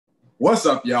What's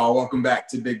up, y'all? Welcome back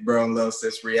to Big Bro and Lil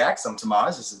Sis Reacts. I'm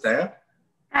Tamaj. This is Thea.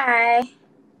 Hi.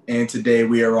 And today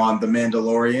we are on The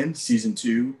Mandalorian, Season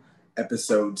 2,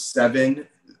 Episode 7,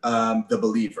 The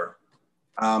Believer.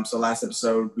 So last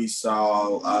episode, we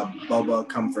saw Boba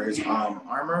come for his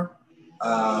armor.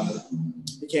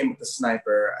 He came with the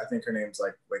sniper. I think her name's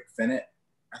like Fennec,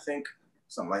 I think.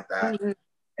 Something like that. Mm-hmm.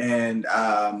 And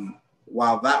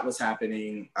while that was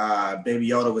happening, Baby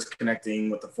Yoda was connecting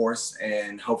with the Force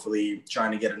and hopefully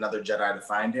trying to get another Jedi to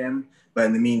find him. But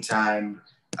in the meantime,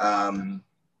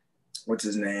 what's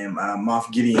his name?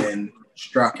 Moff Gideon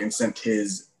struck and sent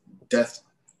his death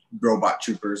robot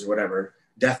troopers, whatever,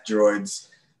 death droids,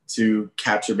 to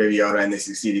capture Baby Yoda, and they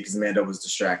succeeded because Mando was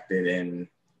distracted and,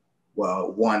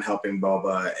 well, one, helping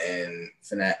Boba and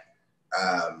Fennec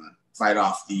fight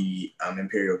off the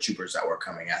Imperial troopers that were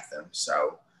coming at them.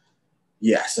 So,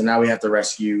 yeah, so now we have to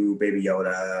rescue Baby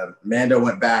Yoda. Mando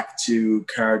went back to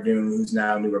Cara Dune, who's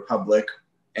now New Republic,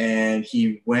 and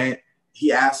he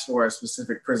asked for a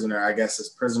specific prisoner. I guess this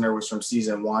prisoner was from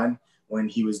Season 1 when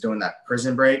he was doing that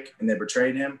prison break and they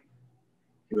betrayed him.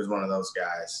 He was one of those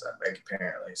guys,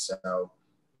 apparently. So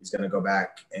he's going to go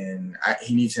back and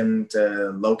he needs him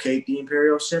to locate the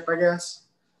Imperial ship, I guess.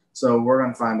 So we're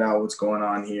going to find out what's going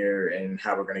on here and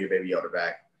how we're going to get Baby Yoda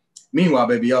back. Meanwhile,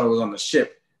 Baby Yoda was on the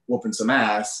ship whooping some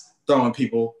ass, throwing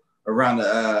people around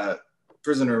the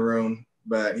prisoner room,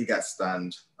 but he got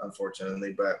stunned,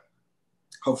 unfortunately. But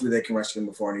hopefully they can rescue him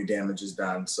before any damage is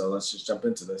done. So let's just jump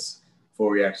into this. Full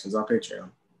reactions on Patreon.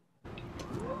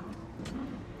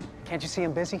 Can't you see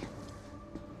I'm busy?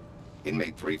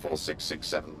 Inmate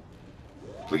 34667.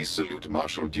 Please salute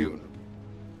Marshal Dune.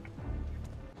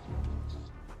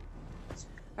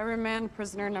 I remand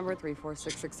prisoner number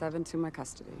 34667 to my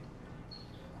custody.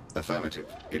 Affirmative.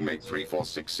 Inmate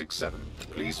 34667.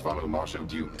 Please follow Marshal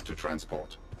Dune to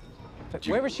transport.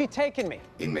 Dune. Where was she taking me?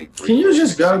 Inmate 34667. Can you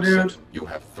just go, dude? You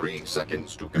have 3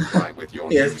 seconds to comply with your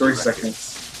He has 3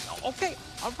 seconds. Okay,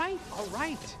 all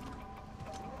right.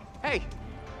 Hey.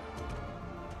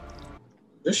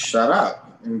 Just shut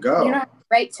up and go. You're not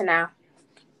right to now.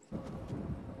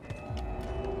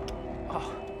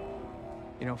 Oh.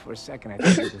 You know, for a second, I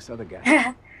thought you were this other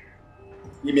guy.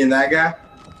 You mean that guy?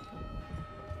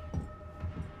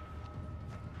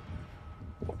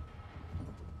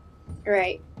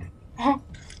 Right. I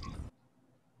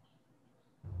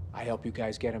help you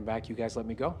guys get him back. You guys let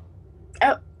me go?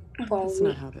 Oh, well, That's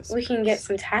not how this we can get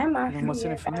some time off. Then what's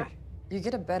in it for me? You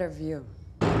get a better view.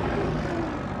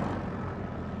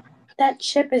 That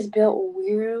ship is built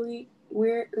really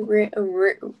weird.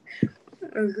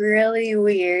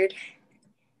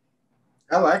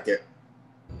 I like it.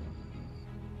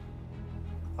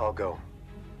 I'll go.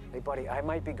 Hey, buddy, I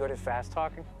might be good at fast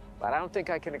talking, but I don't think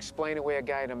I can explain away a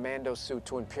guy in a Mando suit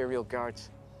to Imperial guards.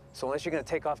 So unless you're going to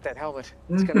take off that helmet,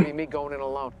 it's going to be me going in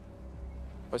alone.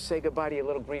 Or say goodbye to your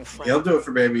little green friend. He'll do it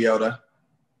for Baby Yoda.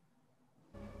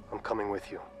 I'm coming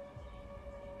with you.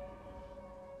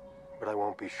 But I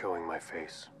won't be showing my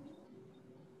face.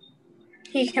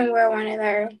 He can wear one of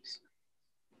those.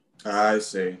 I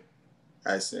see.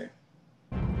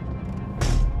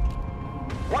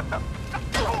 What the?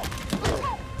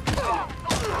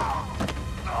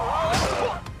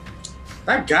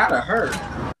 That gotta hurt.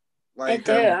 It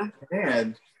do.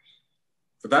 Man.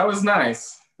 But that was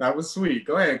nice. That was sweet.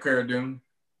 Go ahead, Cara Dune.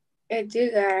 It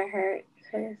do gotta hurt,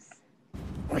 cause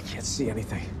I can't see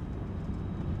anything.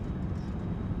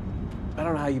 I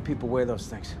don't know how you people wear those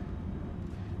things.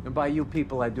 And by you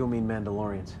people, I do mean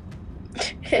Mandalorians.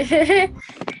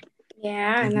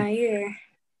 yeah, I know you.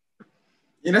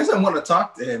 He doesn't want to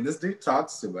talk to him. This dude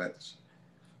talks too much.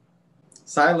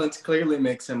 Silence clearly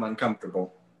makes him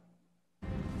uncomfortable.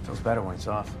 Feels better when it's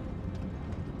off.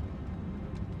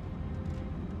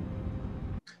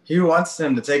 He wants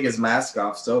him to take his mask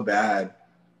off so bad.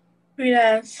 He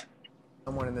does.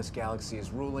 Someone in this galaxy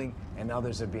is ruling, and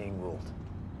others are being ruled.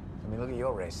 I mean, look at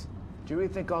your race. Do you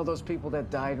really think all those people that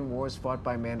died in wars fought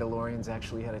by Mandalorians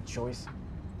actually had a choice?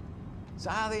 So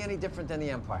how are they any different than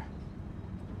the Empire?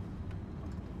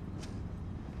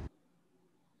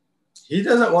 He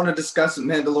doesn't want to discuss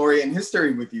Mandalorian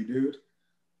history with you, dude.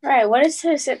 Right, what is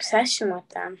his obsession with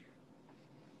them?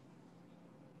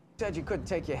 You said you couldn't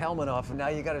take your helmet off, and now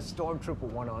you got a stormtrooper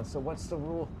one on, so what's the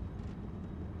rule?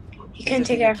 You can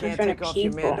take it off in front of people.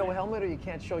 You can't take off your Mando people. helmet, or you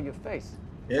can't show your face.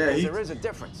 Yeah, there is a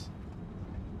difference.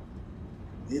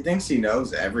 He thinks he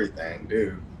knows everything,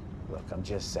 dude. Look, I'm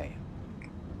just saying.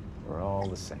 We're all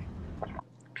the same.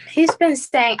 He's been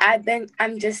saying,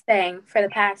 I'm just saying, for the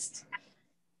past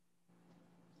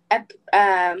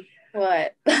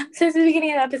what? Since the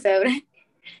beginning of the episode.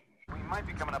 might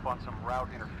be coming up on some route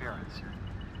interference.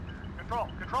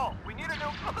 Control, we need a new...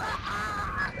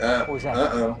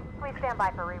 Uh-oh. Please stand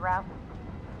by for reroute.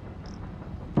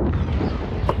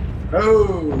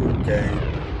 Okay.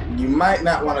 You might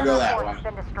not want to go that way. It's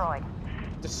been destroyed.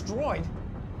 Destroyed?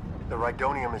 The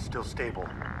Rhydonium is still stable.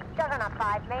 Juggernaut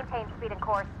 5, maintain speed and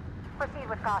course. Proceed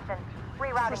with caution.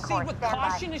 Rerouting Proceed course. with Stand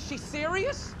caution? by. Is she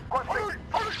serious? Abort!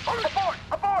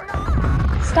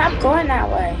 Stop going that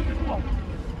way.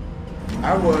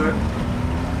 I would.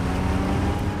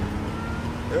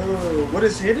 Oh, what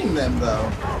is hitting them though?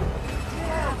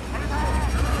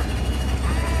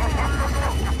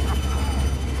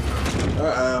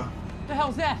 Uh-oh. What the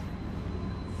hell's that?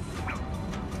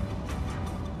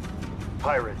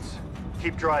 Pirates,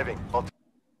 keep driving.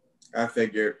 I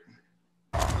figured.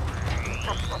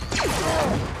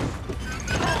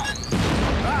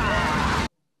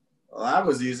 Well, that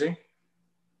was easy.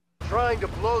 Trying to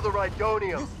blow the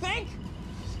Rhydonium. You think?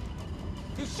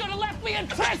 You should have left me in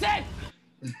prison!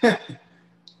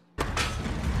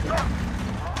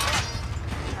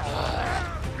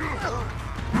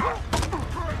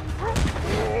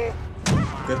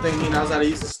 Good thing he knows how to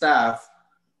use the staff.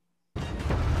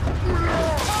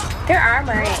 Their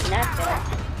armor ain't nothing.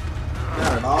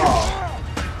 Not at all.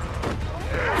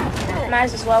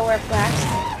 Might as well wear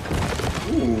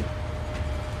plastic. Ooh.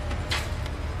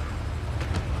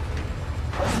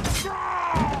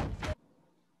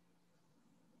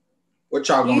 What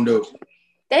y'all gonna do?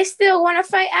 They still want to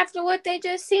fight after what they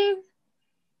just seen?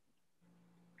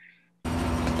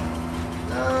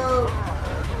 No.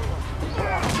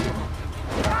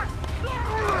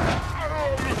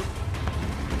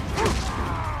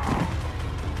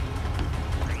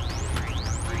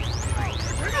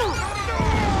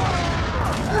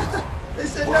 They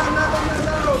said no.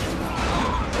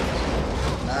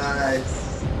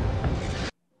 Nice.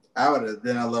 I would have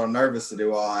been a little nervous to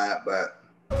do all that, but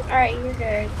Alright, you're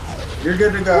good. you're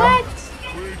good to go. What?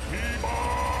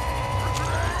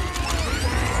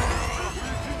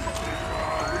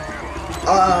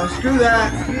 Screw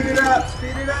that. Speed it up.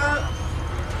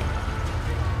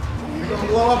 You're gonna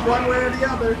blow up one way or the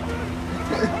other.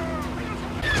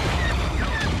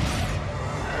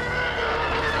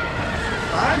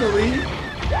 Finally.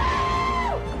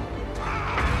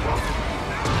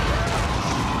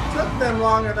 Took them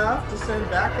long enough to send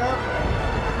backup.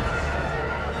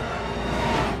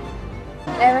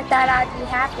 Never thought I'd be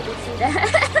happy to see that.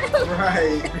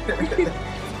 Right.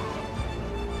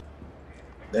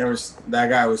 That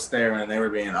guy was staring and they were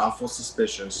being awful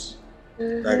suspicious.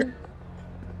 Mhm.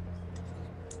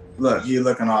 Look, he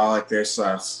looking all like they're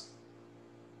sus.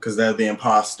 Because they're the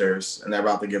imposters and they're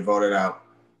about to get voted out.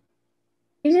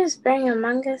 You just bring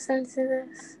Among Us into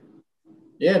this?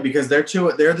 Yeah, because they're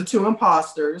the two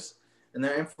imposters and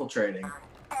they're infiltrating.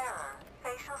 Error.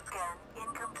 Facial scan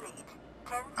incomplete.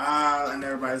 10 And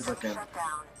everybody's looking. shut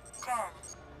down. 10,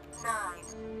 9,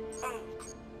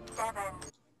 8, 7.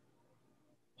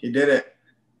 He did it.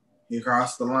 He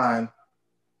crossed the line.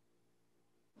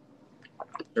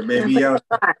 For Baby Yoda.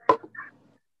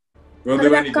 We'll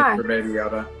do anything for Baby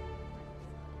Yoda.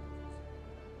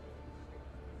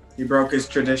 He broke his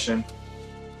tradition.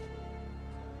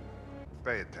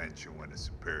 Pay attention when a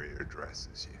superior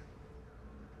addresses you.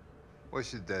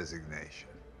 What's your designation?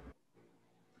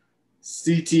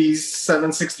 CT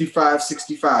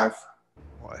 76565.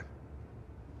 What?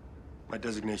 My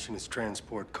designation is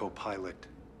transport co-pilot.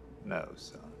 No,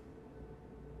 son.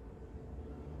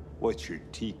 What's your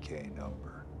TK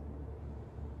number?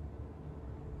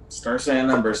 Start saying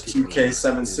numbers.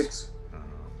 TK76. This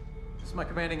is my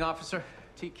commanding officer,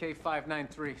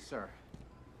 TK593, sir.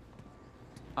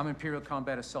 I'm Imperial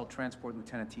Combat Assault Transport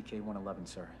Lieutenant TK111,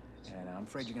 sir. And I'm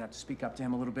afraid you're gonna have to speak up to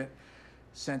him a little bit,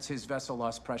 since his vessel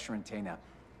lost pressure in Taynap.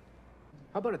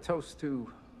 How about a toast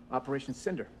to Operation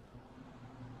Cinder?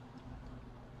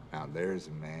 Now there's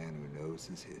a man who knows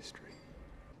his history.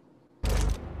 I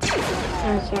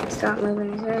can't stop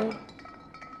moving his head.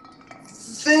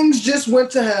 Things just went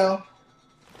to hell.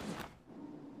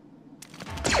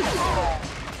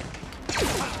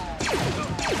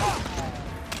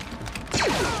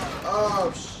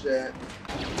 Oh shit.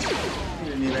 You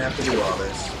didn't even have to do all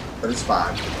this, but it's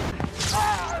fine.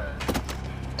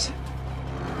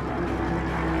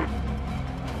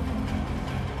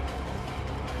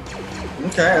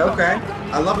 Okay.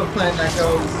 I love a plan that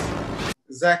goes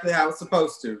exactly how it's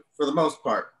supposed to, for the most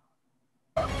part.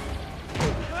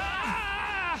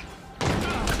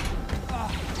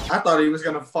 I thought he was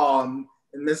gonna fall and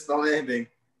miss the landing.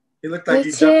 He looked like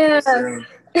he jumped too soon.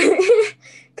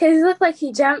 Because it looked like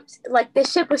he jumped, like the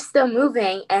ship was still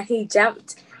moving and he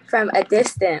jumped from a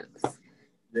distance.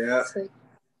 Yeah. So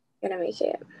gonna make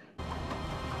it.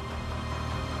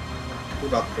 We're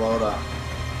about to blow it up.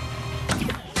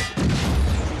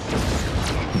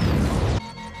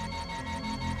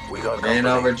 We got Ain't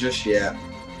over just yet.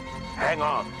 Hang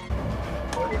on.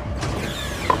 Oh,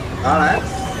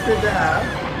 that's good to have.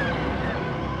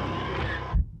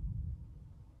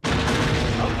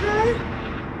 Okay.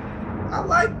 I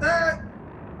like that.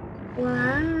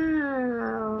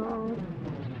 Wow.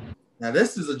 Now,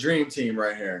 this is a dream team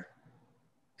right here.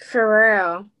 For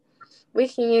real. We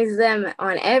can use them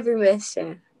on every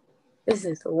mission. This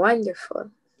is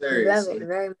wonderful. Seriously. Love it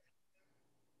very,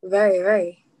 very,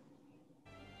 very.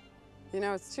 You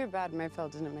know, it's too bad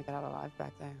Mayfield didn't make it out alive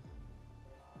back there.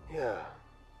 Yeah,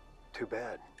 too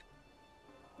bad.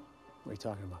 What are you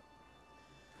talking about?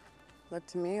 Looked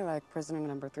to me like prisoner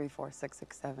number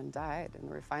 34667 died in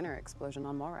the refinery explosion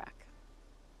on Morak.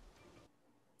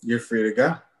 You're free to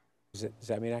go. Does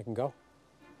that mean I can go?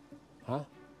 Huh?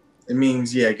 It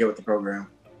means, yeah, get with the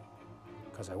program.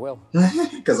 Because I will.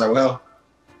 Because I will.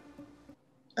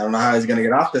 I don't know how he's going to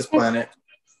get off this planet.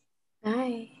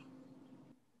 Aye.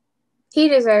 He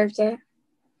deserved it.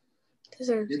 He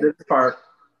did his part.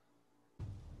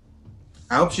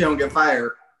 I hope she don't get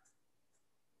fired.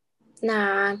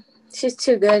 Nah, she's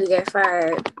too good to get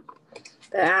fired.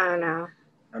 But I don't know.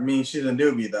 I mean, she's a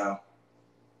newbie, though.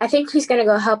 I think he's gonna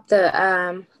go help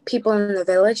the people in the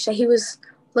village that he was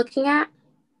looking at.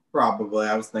 Probably.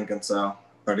 I was thinking so.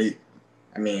 But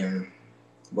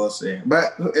we'll see.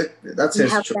 But that's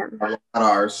his choice, not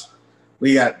ours.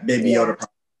 We got Baby Yoda.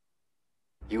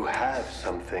 You have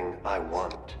something I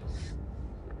want.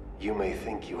 You may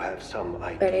think you have some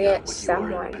Better idea yet, what you are in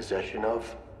someone. possession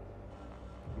of,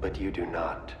 but you do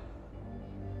not.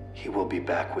 He will be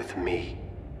back with me.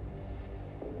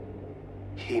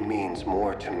 He means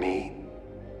more to me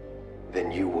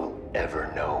than you will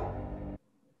ever know.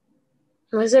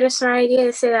 Was it a smart idea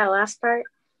to say that last part?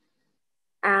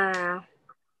 I don't know.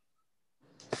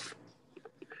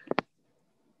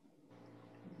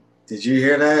 Did you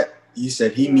hear that? You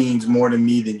said he means more to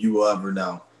me than you will ever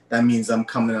know. That means I'm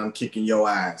coming and I'm kicking your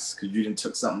ass because you didn't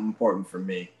took something important from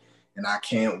me. And I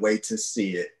can't wait to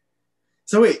see it.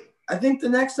 So wait, I think the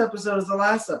next episode is the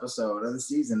last episode of the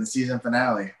season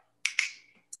finale.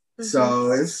 Mm-hmm. So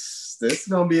this is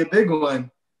going to be a big one.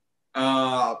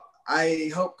 I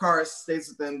hope Kara stays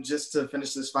with them just to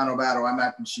finish this final battle. I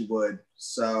imagine she would.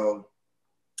 So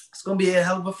it's going to be a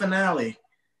hell of a finale.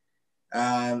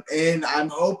 And I'm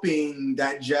hoping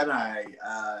that Jedi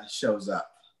shows up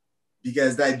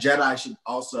because that Jedi should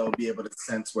also be able to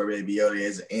sense where Baby Yoda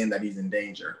is and that he's in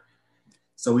danger.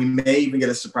 So we may even get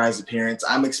a surprise appearance.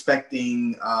 I'm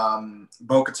expecting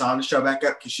Bo-Katan to show back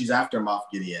up because she's after Moff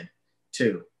Gideon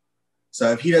too.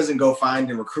 So if he doesn't go find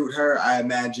and recruit her, I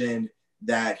imagine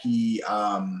that she'll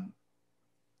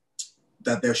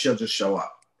just show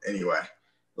up anyway.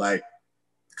 Like,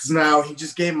 because now he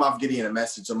just gave Moff Gideon a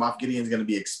message, so Moff Gideon's going to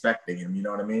be expecting him. You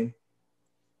know what I mean?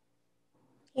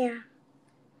 Yeah.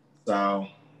 So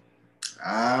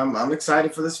I'm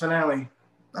excited for this finale.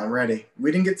 I'm ready.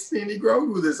 We didn't get to see any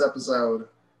Grogu this episode.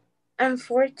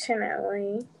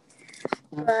 Unfortunately.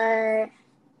 But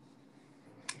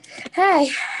hey,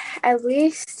 at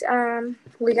least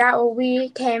we got what we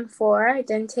came for. It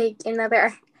didn't take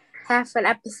another half an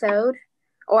episode.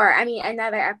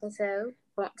 Another episode.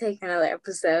 Won't take another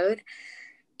episode.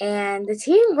 And the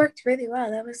team worked really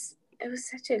well. It was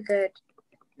such a good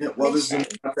well, mission. This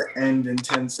is about to end in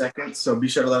 10 seconds, so be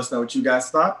sure to let us know what you guys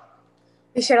thought.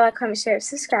 Be sure to like, comment, share,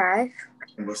 subscribe.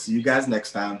 And we'll see you guys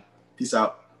next time. Peace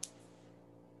out.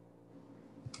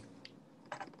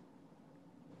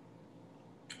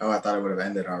 Oh, I thought it would have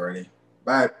ended already.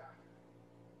 Bye.